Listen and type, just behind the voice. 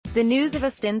The news of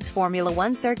Austin's Formula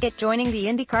One circuit joining the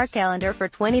IndyCar calendar for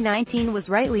 2019 was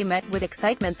rightly met with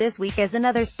excitement this week as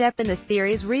another step in the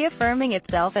series reaffirming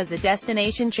itself as a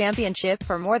destination championship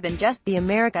for more than just the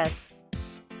Americas.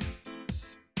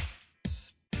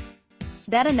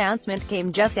 That announcement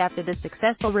came just after the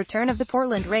successful return of the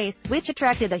Portland race, which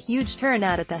attracted a huge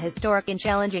turnout at the historic and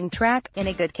challenging track, in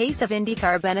a good case of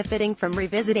IndyCar benefiting from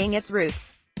revisiting its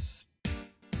roots.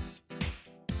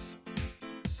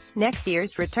 Next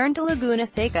year's return to Laguna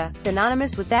Seca,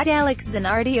 synonymous with that Alex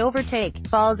Zanardi overtake,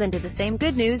 falls into the same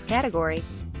good news category.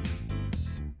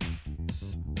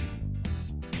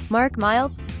 Mark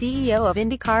Miles, CEO of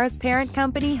IndyCar's parent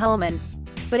company Holman.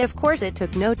 But of course it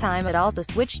took no time at all to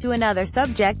switch to another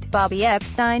subject. Bobby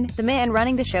Epstein, the man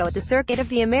running the show at the Circuit of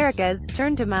the Americas,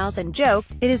 turned to Miles and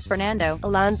joked, "It is Fernando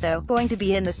Alonso going to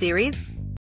be in the series?"